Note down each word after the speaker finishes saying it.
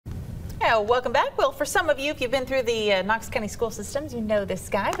Yeah, welcome back. Well, for some of you, if you've been through the Knox County school systems, you know this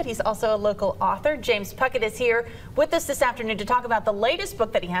guy, but he's also a local author. James Puckett is here with us this afternoon to talk about the latest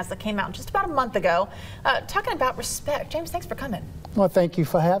book that he has that came out just about a month ago, talking about respect. James, thanks for coming. Well, thank you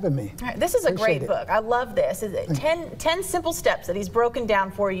for having me. All right, this is a great book. I love this. 10 simple steps that he's broken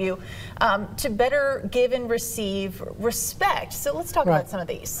down for you to better give and receive respect. So let's talk about some of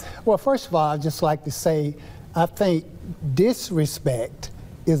these. Well, first of all, I'd just like to say, I think disrespect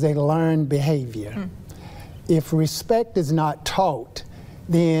is a learned behavior. If respect is not taught,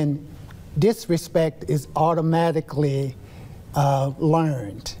 then disrespect is automatically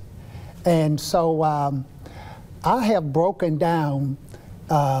learned. And so I have broken down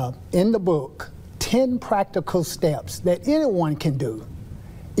in the book 10 practical steps that anyone can do.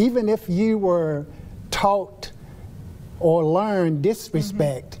 Even if you were taught or learned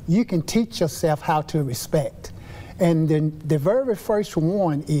disrespect, you can teach yourself how to respect. And then the very first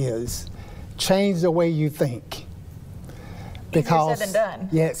one is change the way you think. Easier said than done.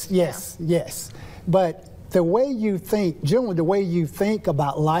 Yes. But the way you think, generally the way you think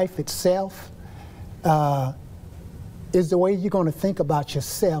about life itself is the way you're going to think about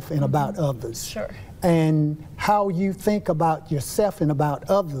yourself and about others. Sure. And how you think about yourself and about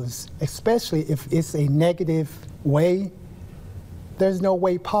others, especially if it's a negative way, there's no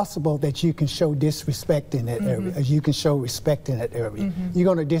way possible that you can show disrespect in that area, as you can show respect in that area. You're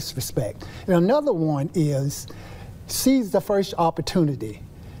going to disrespect. And another one is seize the first opportunity.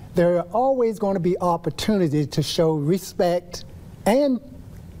 There are always going to be opportunities to show respect and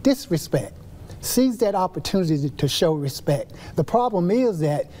disrespect. Seize that opportunity to show respect. The problem is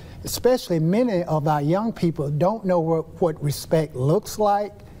that especially many of our young people don't know what respect looks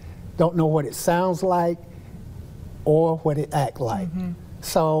like, don't know what it sounds like, or what it acts like.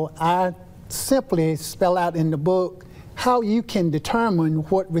 So I simply spell out in the book how you can determine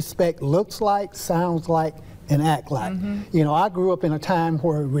what respect looks like, sounds like, and act like. You know, I grew up in a time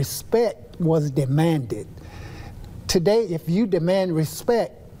where respect was demanded. Today, if you demand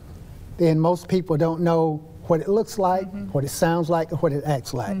respect, then most people don't know what it looks like, what it sounds like, or what it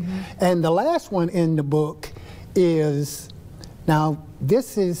acts like. And the last one in the book is, now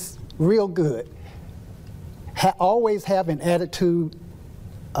this is real good, always have an attitude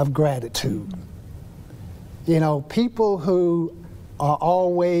of gratitude. You know, people who are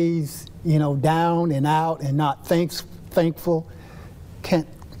always, you know, down and out and not thankful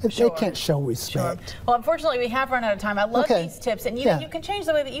they can't show respect. Well, unfortunately, we have run out of time. I love these tips, and you can change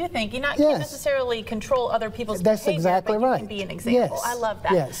the way that you think. You can't necessarily control other people's behavior, exactly but you can be an example. I love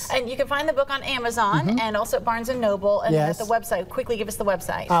that. And you can find the book on Amazon and also at Barnes & Noble and at the website. Quickly give us the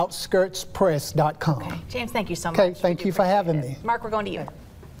website. Outskirtspress.com. Okay. James, thank you so much. Okay, thank you for having me. Mark, we're going to you.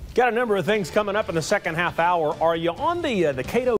 Got a number of things coming up in the second half hour. Are you on the Cato